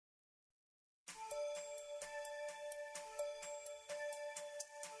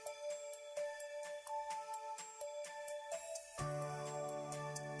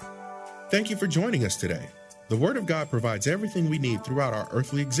Thank you for joining us today. The Word of God provides everything we need throughout our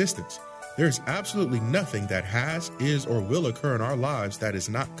earthly existence. There is absolutely nothing that has, is, or will occur in our lives that is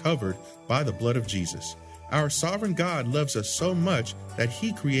not covered by the blood of Jesus. Our sovereign God loves us so much that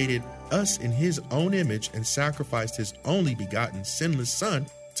He created us in His own image and sacrificed His only begotten sinless Son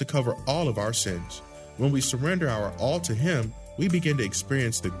to cover all of our sins. When we surrender our all to Him, we begin to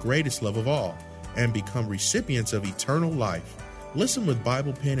experience the greatest love of all and become recipients of eternal life. Listen with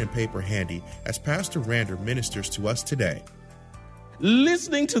Bible, pen, and paper handy as Pastor Rander ministers to us today.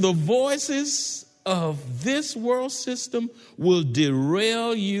 Listening to the voices of this world system will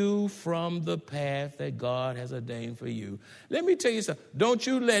derail you from the path that God has ordained for you. Let me tell you something. Don't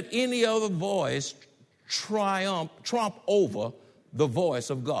you let any other voice trump over the voice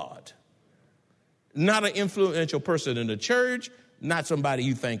of God. Not an influential person in the church, not somebody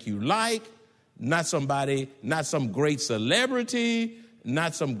you think you like, not some great celebrity,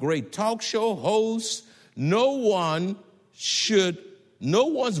 not some great talk show host. No one's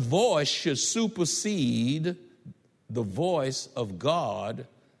voice should supersede the voice of God.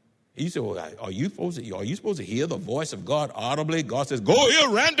 You say, well, are you supposed to hear the voice of God audibly? God says, go here,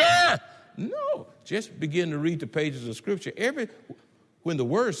 Rander. No, just begin to read the pages of Scripture. When the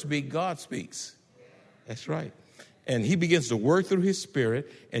words speak, God speaks. That's right. And He begins to work through His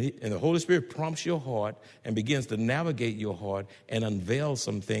Spirit, and the Holy Spirit prompts your heart and begins to navigate your heart and unveil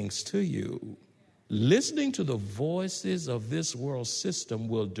some things to you. Listening to the voices of this world system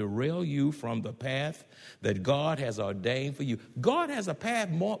will derail you from the path that God has ordained for you. God has a path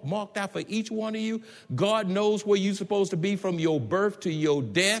marked out for each one of you. God knows where you're supposed to be from your birth to your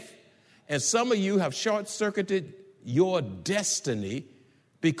death. And some of you have short-circuited your destiny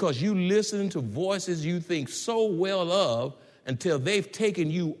because you listen to voices you think so well of until they've taken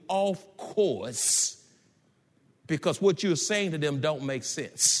you off course because what you're saying to them don't make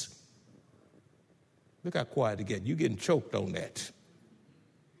sense. Look how quiet it gets. You're getting choked on that.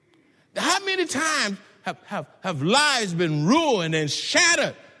 How many times have lives been ruined and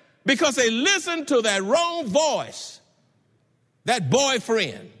shattered because they listened to that wrong voice, that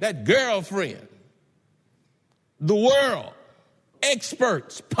boyfriend, that girlfriend, the world,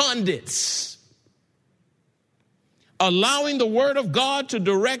 experts, pundits. Allowing the Word of God to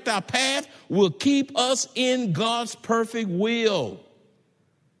direct our path will keep us in God's perfect will.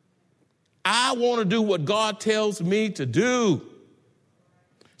 I want to do what God tells me to do.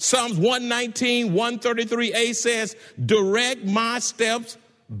 Psalms 119, 133a says, direct my steps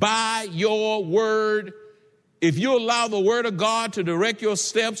by your word. If you allow the Word of God to direct your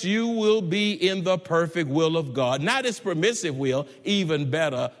steps, you will be in the perfect will of God. Not His permissive will, even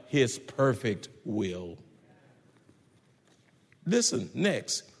better, His perfect will. Listen,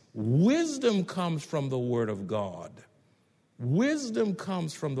 next, wisdom comes from the Word of God. Wisdom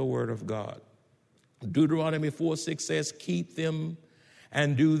comes from the Word of God. Deuteronomy 4:6 says, keep them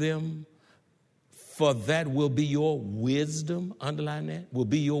and do them, for that will be your wisdom. Underline that. Will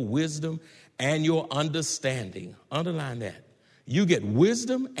be your wisdom and your understanding. Underline that. You get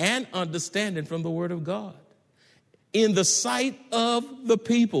wisdom and understanding from the Word of God. In the sight of the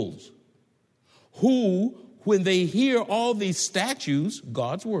peoples who, when they hear all these statutes,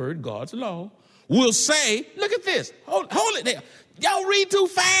 God's Word, God's law, will say, look at this. Hold it there. Y'all read too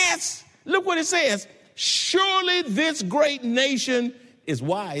fast. Look what it says. Surely this great nation is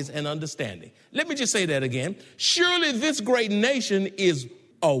wise and understanding. Let me just say that again. Surely this great nation is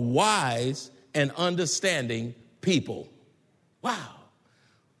a wise and understanding people. Wow.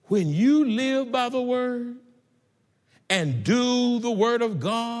 When you live by the Word and do the Word of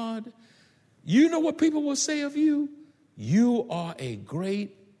God, you know what people will say of you? You are a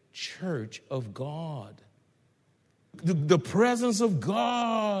great church of God. The presence of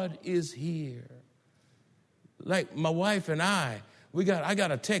God is here. Like my wife and I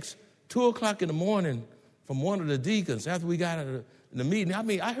got a text 2:00 in the morning from one of the deacons after we got out of the meeting.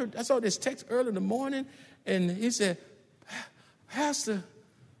 I saw this text early in the morning, and he said, Pastor,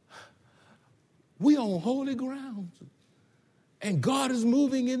 we on holy ground, and God is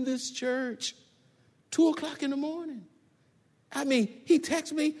moving in this church. 2:00 in the morning. He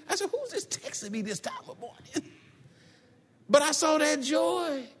texted me. I said, who's this texting me this time of morning? But I saw that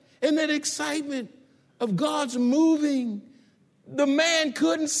joy and that excitement of God's moving. The man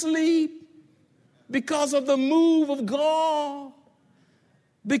couldn't sleep because of the move of God,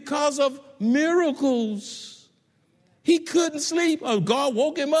 because of miracles. He couldn't sleep. God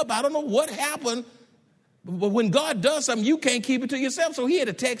woke him up. I don't know what happened. But when God does something, you can't keep it to yourself. So he had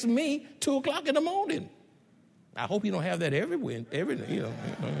to text me 2:00 in the morning. I hope you don't have that every.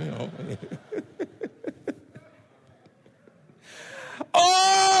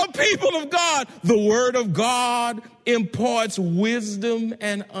 Oh, people of God, the word of God imparts wisdom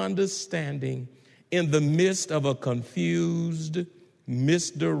and understanding in the midst of a confused,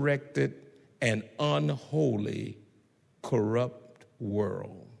 misdirected, and unholy, corrupt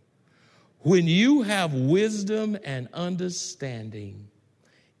world. When you have wisdom and understanding,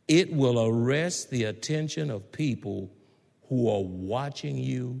 it will arrest the attention of people who are watching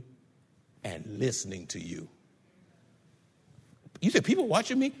you and listening to you. You say, people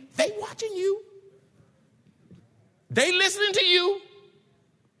watching me? They watching you. They listening to you.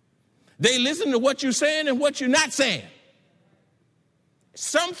 They listen to what you're saying and what you're not saying.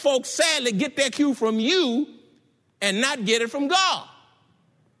 Some folks sadly get their cue from you and not get it from God.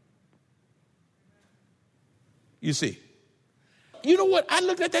 You see. You know what? I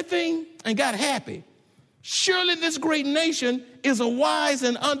looked at that thing and got happy. Surely this great nation is a wise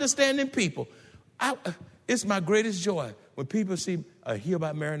and understanding people. It's my greatest joy when people hear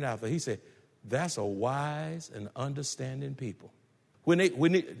about Maranatha. He said, that's a wise and understanding people. When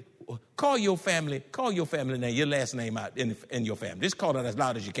they call your family name, your last name out in your family. Just call it as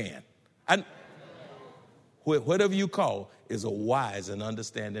loud as you can. Whatever you call is a wise and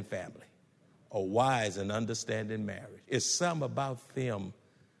understanding family. A wise and understanding marriage. It's something about them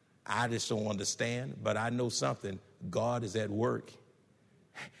I just don't understand, but I know something. God is at work.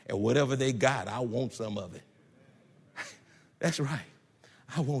 And whatever they got, I want some of it. That's right.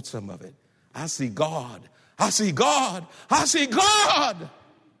 I want some of it. I see God. I see God. I see God.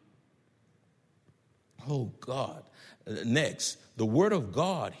 Oh, God. Next, the word of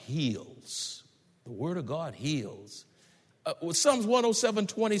God heals. The word of God heals. Psalms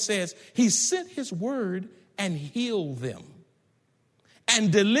 107:20 says, he sent his word and healed them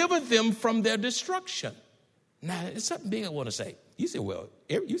and delivered them from their destruction. Now, it's something big I want to say. You say, well,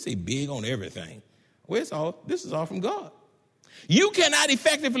 you say big on everything. Well, this is all from God. You cannot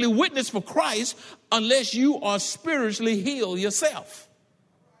effectively witness for Christ unless you are spiritually healed yourself.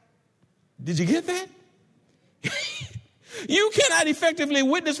 Did you get that? You cannot effectively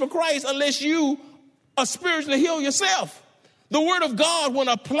witness for Christ unless you are spiritually healed yourself. The word of God, when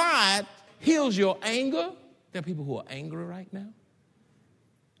applied, heals your anger. There are people who are angry right now.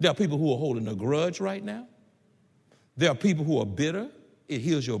 There are people who are holding a grudge right now. There are people who are bitter. It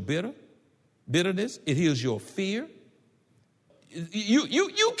heals your bitterness. It heals your fear.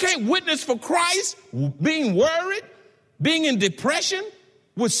 You can't witness for Christ being worried, being in depression,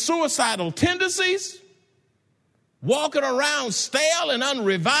 with suicidal tendencies, walking around stale and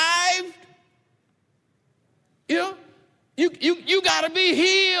unrevived. You got to be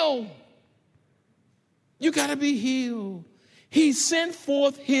healed. You got to be healed. He sent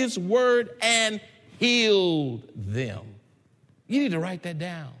forth his word and healed them. You need to write that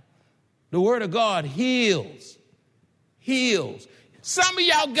down. The word of God heals. Heals. Some of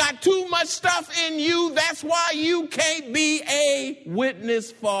y'all got too much stuff in you. That's why you can't be a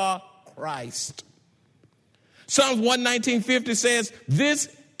witness for Christ. Psalms 119:50 says,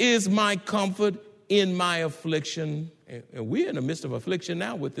 this is my comfort in my affliction. And we're in the midst of affliction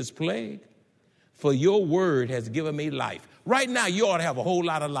now with this plague. For your word has given me life. Right now, you ought to have a whole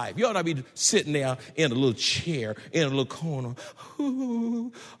lot of life. You ought to be sitting there in a little chair, in a little corner.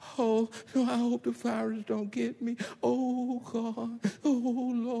 Oh, I hope the virus don't get me. Oh, God.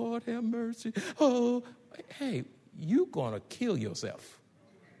 Oh, Lord, have mercy. Oh, hey, you're going to kill yourself.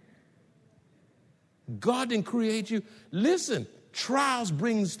 God didn't create you. Listen, trials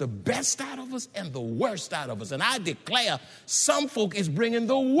brings the best out of us and the worst out of us. And I declare some folk is bringing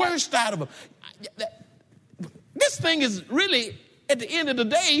the worst out of them. This thing is really, at the end of the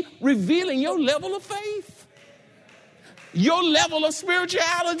day, revealing your level of faith, your level of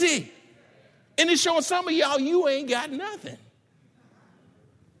spirituality. And it's showing some of y'all, you ain't got nothing.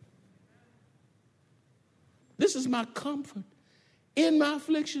 This is my comfort in my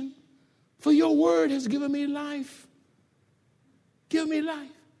affliction, for your word has given me life. Give me life.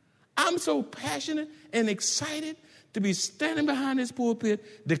 I'm so passionate and excited to be standing behind this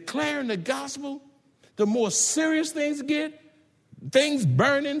pulpit, declaring the gospel. The more serious things get, things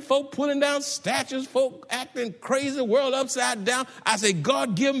burning, folk pulling down statues, folk acting crazy, world upside down. I say,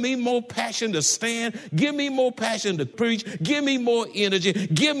 God, give me more passion to stand. Give me more passion to preach. Give me more energy.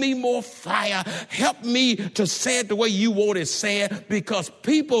 Give me more fire. Help me to say it the way you want it said, because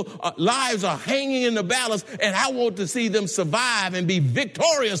people, lives are hanging in the balance, and I want to see them survive and be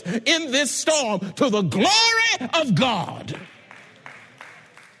victorious in this storm to the glory of God.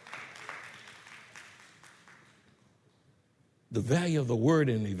 The value of the word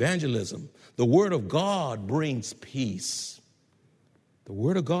in evangelism. The word of God brings peace. The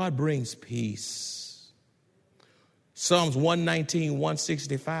word of God brings peace. Psalms 119,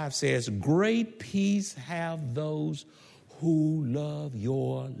 165 says, great peace have those who love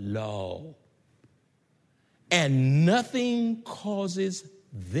your law, and nothing causes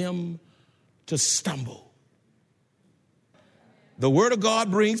them to stumble. The word of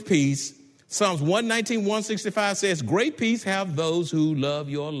God brings peace. Psalms 119, 165 says, great peace have those who love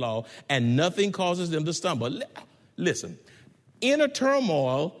your law, and nothing causes them to stumble. Listen, inner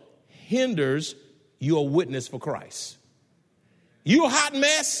turmoil hinders your witness for Christ. You a hot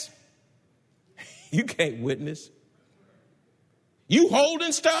mess, you can't witness. You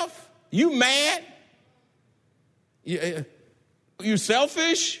holding stuff, you mad, you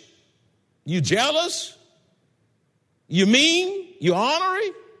selfish, you jealous, you mean, you ornery,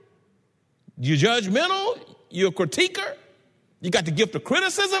 you judgmental, you're a critiquer, you got the gift of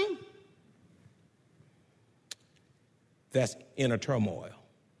criticism. That's inner turmoil,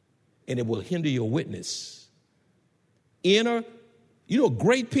 and it will hinder your witness.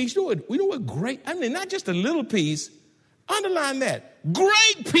 Great peace. Great, I mean, not just a little peace. Underline that.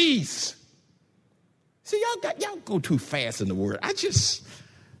 Great peace. See, y'all go too fast in the word. I just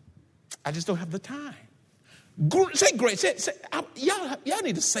don't have the time. Say great. Y'all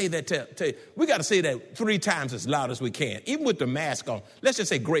need to say that. We got to say that 3 times as loud as we can, even with the mask on. Let's just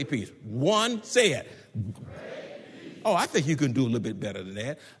say great peace. 1, say it. Oh, I think you can do a little bit better than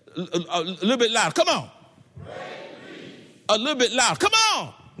that. A little bit louder. Come on. A little bit louder. Come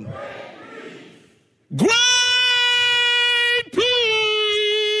on. Great peace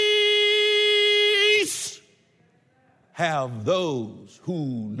have those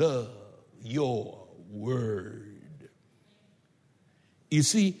who love your word. You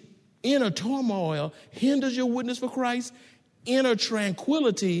see, inner turmoil hinders your witness for Christ. Inner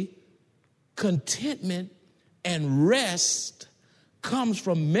tranquility, contentment, and rest comes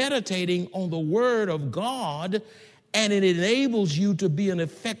from meditating on the word of God, and it enables you to be an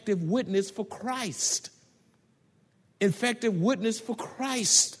effective witness for Christ. Effective witness for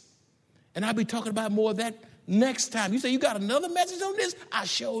Christ. And I'll be talking about more of that next time. You say, you got another message on this? I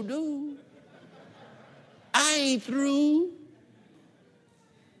sure do. I ain't through.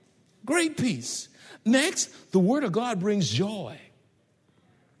 Great peace. Next, the word of God brings joy.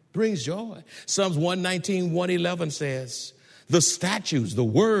 Brings joy. Psalms 119, 111 says, the statutes, the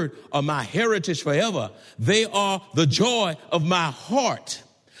word of my heritage forever. They are the joy of my heart.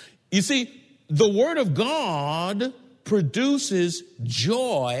 You see, the word of God produces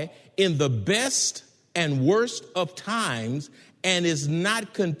joy in the best and worst of times and is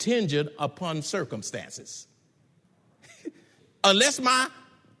not contingent upon circumstances. Unless my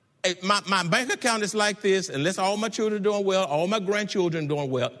bank account is like this, unless all my children are doing well, all my grandchildren are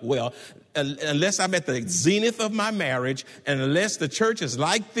doing well, unless I'm at the zenith of my marriage, and unless the church is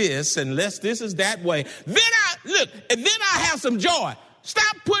like this, unless this is that way, then I have some joy.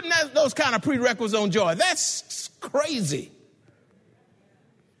 Stop putting those kind of prerequisites on joy. That's crazy.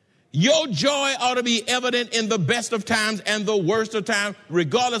 Your joy ought to be evident in the best of times and the worst of times,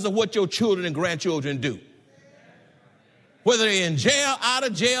 regardless of what your children and grandchildren do. Whether they're in jail, out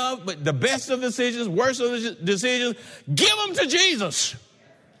of jail, but the best of decisions, worst of decisions, give them to Jesus.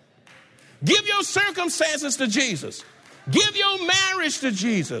 Give your circumstances to Jesus. Give your marriage to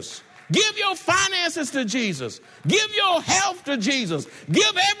Jesus. Give your finances to Jesus. Give your health to Jesus.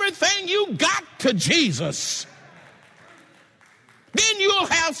 Give everything you got to Jesus. Then you'll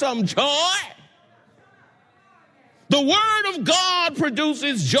have some joy. The word of God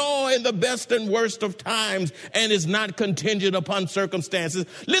produces joy in the best and worst of times and is not contingent upon circumstances.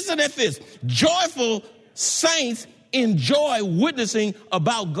 Listen at this. Joyful saints enjoy witnessing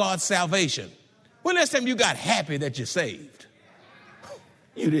about God's salvation. When last time you got happy that you're saved?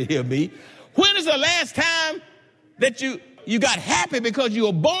 You didn't hear me. When is the last time that you got happy because you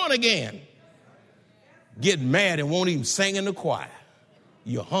were born again? Get mad and won't even sing in the choir.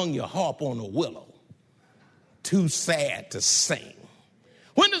 You hung your harp on a willow. Too sad to sing.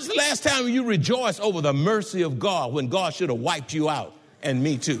 When is the last time you rejoiced over the mercy of God when God should have wiped you out? And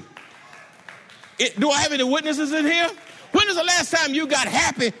me too. Do I have any witnesses in here? When is the last time you got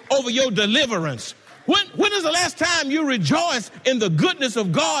happy over your deliverance? When is the last time you rejoiced in the goodness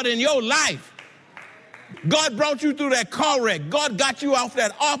of God in your life? God brought you through that car wreck. God got you off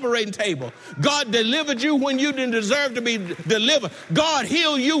that operating table. God delivered you when you didn't deserve to be delivered. God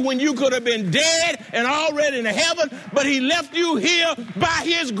healed you when you could have been dead and already in heaven, but he left you here by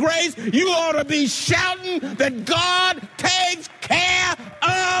his grace. You ought to be shouting that God takes care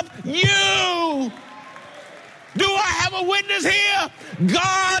of you. Do I have a witness here?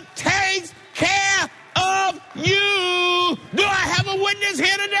 God takes care of you. Do I have a witness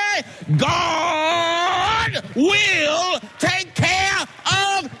here today? God will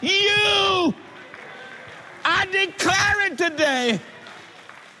today.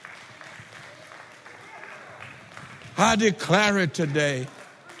 I declare it today.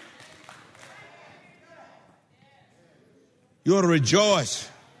 You ought to rejoice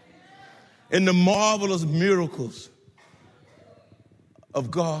in the marvelous miracles of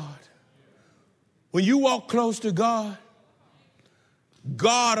God. When you walk close to God,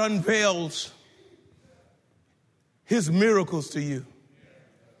 God unveils his miracles to you.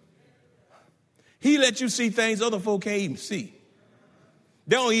 He lets you see things other folk can't even see.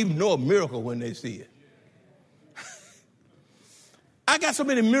 They don't even know a miracle when they see it. I got so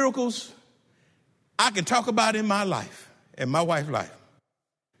many miracles I can talk about in my life and my wife's life.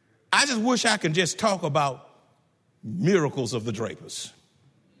 I just wish I could just talk about miracles of the Drapers.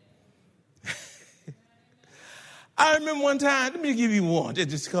 I remember one time, let me give you one that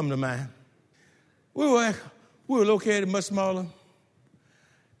just come to mind. We were located much smaller,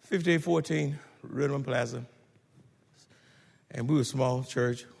 5814 Redmond Plaza. And we were a small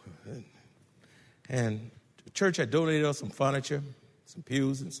church. And the church had donated us some furniture, some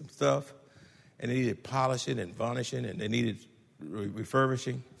pews and some stuff. And they needed polishing and varnishing, and they needed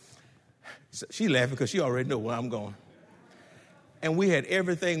refurbishing. So she laughed because she already knew where I'm going. And we had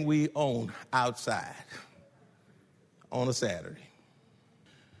everything we owned outside on a Saturday.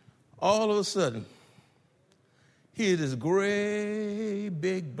 All of a sudden, here's this great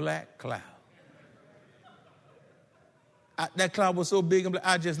big black cloud. That cloud was so big and black,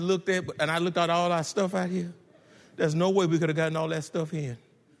 I just looked at it, and I looked at all our stuff out here. There's no way we could have gotten all that stuff in.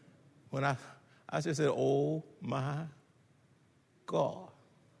 When I just said, oh my God.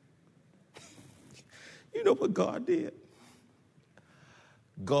 You know what God did?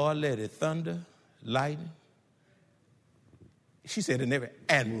 God let it thunder, lightning. She said,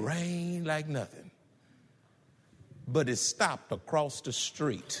 and rain like nothing. But it stopped across the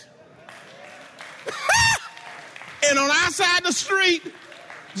street. And on our side of the street,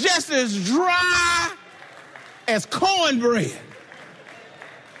 just as dry as cornbread.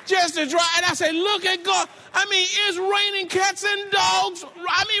 Just as dry. And I said, look at God. I mean, it's raining cats and dogs.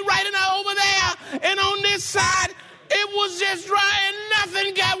 I mean, right now over there. And on this side, it was just dry and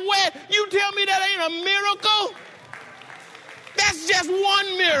nothing got wet. You tell me that ain't a miracle? That's just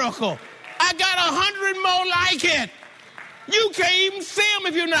one miracle. I got 100 more like it. You can't even see them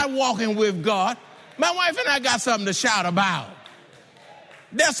if you're not walking with God. My wife and I got something to shout about.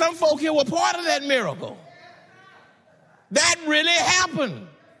 There's some folk here who were part of that miracle. That really happened.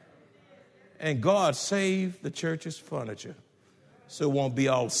 And God saved the church's furniture so it won't be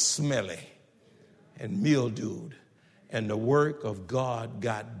all smelly and mildewed. And the work of God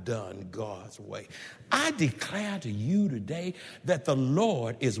got done God's way. I declare to you today that the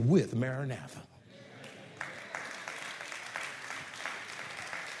Lord is with Maranatha.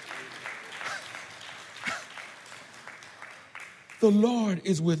 The Lord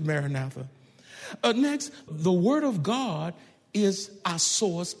is with Maranatha. Next, the Word of God is our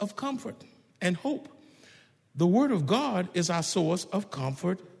source of comfort and hope. The Word of God is our source of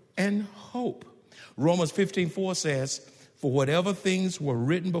comfort and hope. Romans 15:4 says, for whatever things were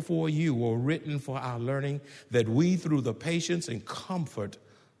written before you were written for our learning, that we through the patience and comfort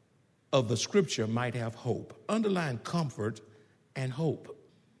of the Scripture might have hope. Underline comfort and hope.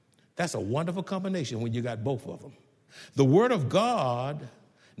 That's a wonderful combination when you got both of them. The Word of God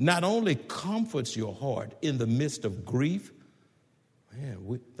not only comforts your heart in the midst of grief.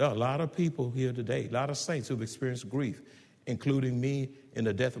 Man, there are a lot of people here today, a lot of saints who've experienced grief, including me in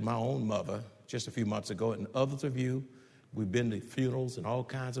the death of my own mother just a few months ago, and others of you. We've been to funerals and all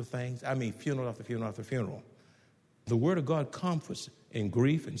kinds of things. I mean, funeral after funeral after funeral. The Word of God comforts in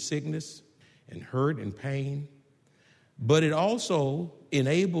grief and sickness and hurt and pain, but it also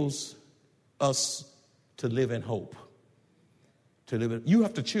enables us to live in hope. You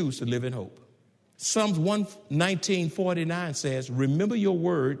have to choose to live in hope. Psalms 119:49 says, remember your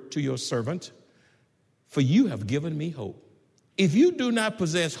word to your servant, for you have given me hope. If you do not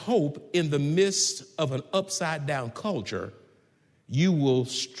possess hope in the midst of an upside-down culture, you will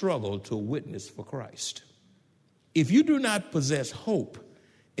struggle to witness for Christ. If you do not possess hope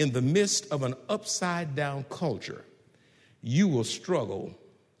in the midst of an upside-down culture, you will struggle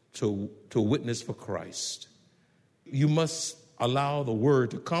to witness for Christ. You must allow the Word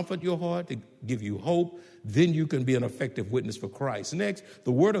to comfort your heart, to give you hope. Then you can be an effective witness for Christ. Next,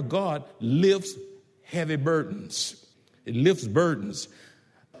 the Word of God lifts heavy burdens. It lifts burdens.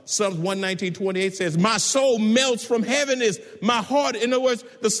 Psalms 119:28 says, my soul melts from heaviness. My heart, in other words,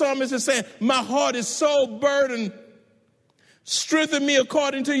 the psalmist is saying, my heart is so burdened. Strengthen me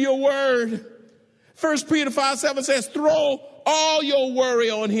according to your word. 1 Peter 5:7 says, throw all your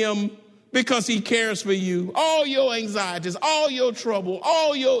worry on him because he cares for you. All your anxieties, all your trouble,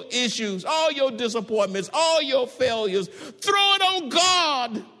 all your issues, all your disappointments, all your failures, throw it on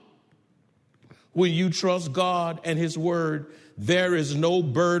God. When you trust God and his word, there is no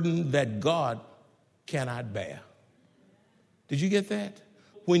burden that God cannot bear. Did you get that?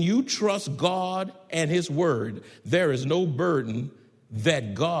 When you trust God and his word, there is no burden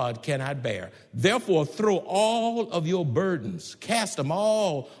that God cannot bear. Therefore, throw all of your burdens, cast them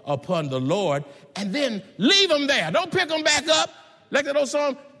all upon the Lord, and then leave them there. Don't pick them back up. Like that old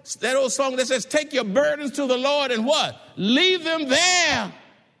song that says, take your burdens to the Lord and what? Leave them there.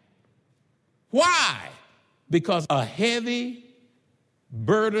 Why? Because a heavy,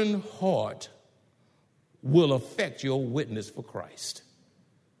 burdened heart will affect your witness for Christ.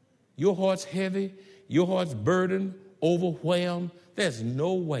 Your heart's heavy, your heart's burdened, overwhelmed. There's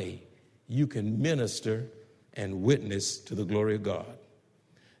no way you can minister and witness to the glory of God.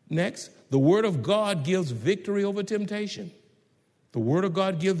 Next, the word of God gives victory over temptation. The word of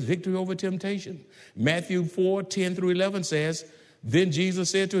God gives victory over temptation. Matthew 4:10-11 says, then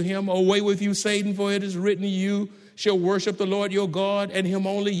Jesus said to him, away with you, Satan, for it is written, you shall worship the Lord your God, and him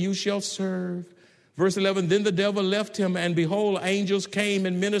only you shall serve. Verse 11, then the devil left him, and behold, angels came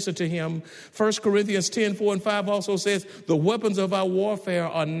and ministered to him. 1 Corinthians 10:4-5 also says, the weapons of our warfare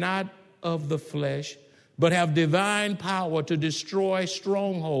are not of the flesh, but have divine power to destroy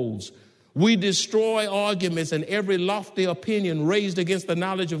strongholds. We destroy arguments and every lofty opinion raised against the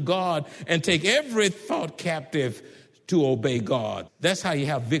knowledge of God, and take every thought captive to obey God. That's how you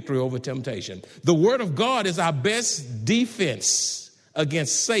have victory over temptation. The word of God is our best defense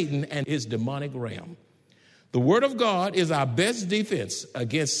against Satan and his demonic realm. The word of God is our best defense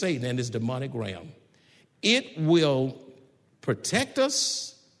against Satan and his demonic realm. It will protect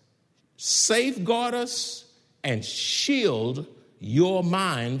us, safeguard us, and shield your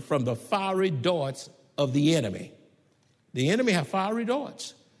mind from the fiery darts of the enemy. The enemy have fiery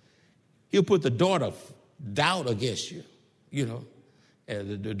darts. He'll put the dart of doubt against you,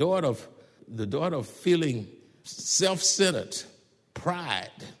 and the dart of feeling self-centered, pride,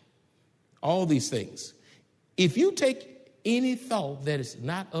 all these things. If you take any thought that is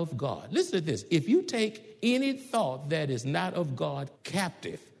not of God, listen to this. If you take any thought that is not of God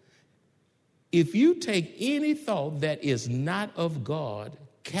captive, if you take any thought that is not of God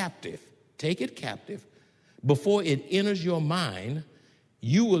captive, take it captive, before it enters your mind,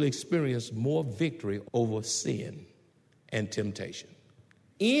 you will experience more victory over sin and temptation.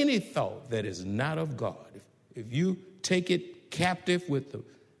 Any thought that is not of God, if you take it captive with the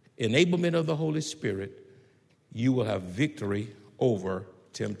enablement of the Holy Spirit, you will have victory over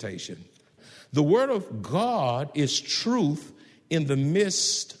temptation. The Word of God is truth in the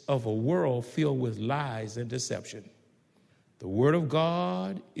midst of a world filled with lies and deception. The Word of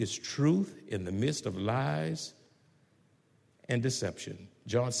God is truth in the midst of lies and deception.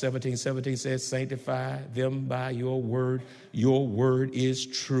 John 17:17 says, sanctify them by your word. Your word is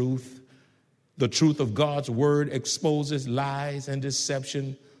truth. The truth of God's word exposes lies and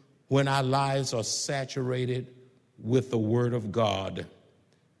deception when our lives are saturated with the word of God.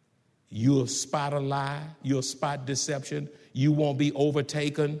 You'll spot a lie. You'll spot deception. You won't be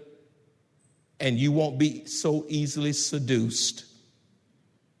overtaken, and you won't be so easily seduced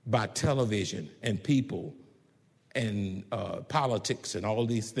by television and people and politics and all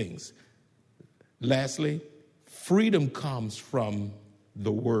these things. Lastly, freedom comes from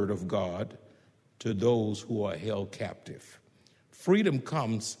the word of God to those who are held captive. Freedom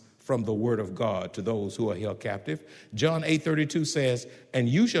comes from the word of God to those who are held captive. John 8:32 says, and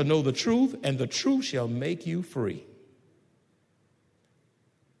you shall know the truth, and the truth shall make you free.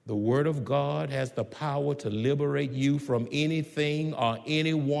 The word of God has the power to liberate you from anything or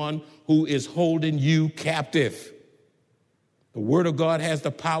anyone who is holding you captive. The word of God has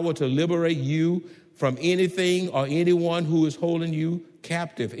the power to liberate you from anything or anyone who is holding you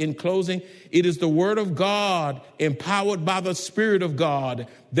captive. In closing, it is the word of God, empowered by the Spirit of God,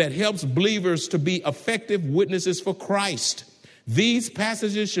 that helps believers to be effective witnesses for Christ. These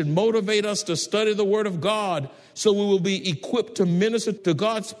passages should motivate us to study the word of God so we will be equipped to minister to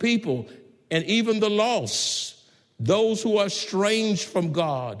God's people and even the lost, those who are estranged from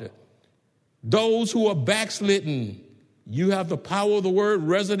God, those who are backslidden. You have the power of the word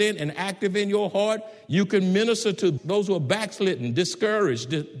resident and active in your heart. You can minister to those who are backslidden,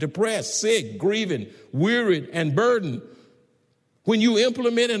 discouraged, depressed, sick, grieving, wearied, and burdened. When you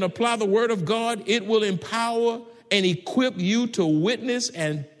implement and apply the word of God, it will empower and equip you to witness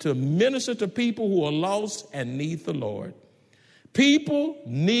and to minister to people who are lost and need the Lord. People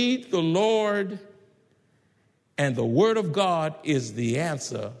need the Lord, and the word of God is the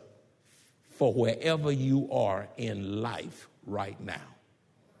answer for wherever you are in life right now.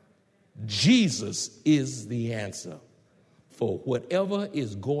 Jesus is the answer for whatever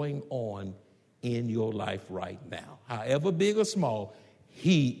is going on in your life right now. However big or small,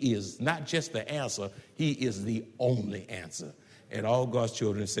 he is not just the answer, he is the only answer. And all God's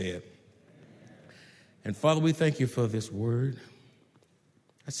children said. And Father, we thank you for this word.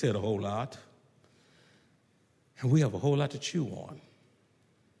 I said a whole lot. And we have a whole lot to chew on.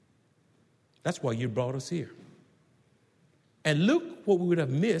 That's why you brought us here. And look what we would have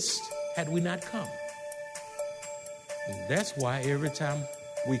missed had we not come. And that's why every time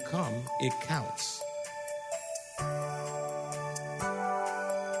we come, it counts.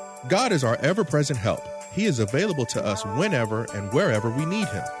 God is our ever-present help. He is available to us whenever and wherever we need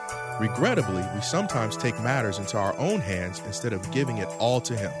him. Regrettably, we sometimes take matters into our own hands instead of giving it all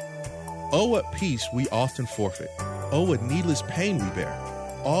to him. Oh, what peace we often forfeit. Oh, what needless pain we bear.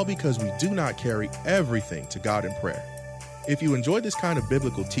 All because we do not carry everything to God in prayer. If you enjoyed this kind of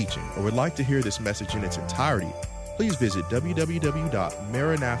biblical teaching or would like to hear this message in its entirety, please visit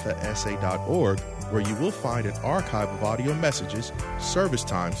www.maranathasa.org, where you will find an archive of audio messages, service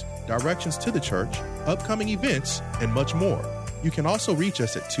times, directions to the church, upcoming events, and much more. You can also reach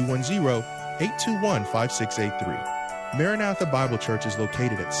us at 210-821-5683. Maranatha Bible Church is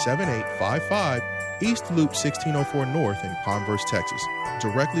located at 7855 East Loop 1604 North in Converse, Texas,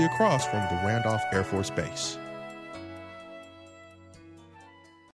 directly across from the Randolph Air Force Base.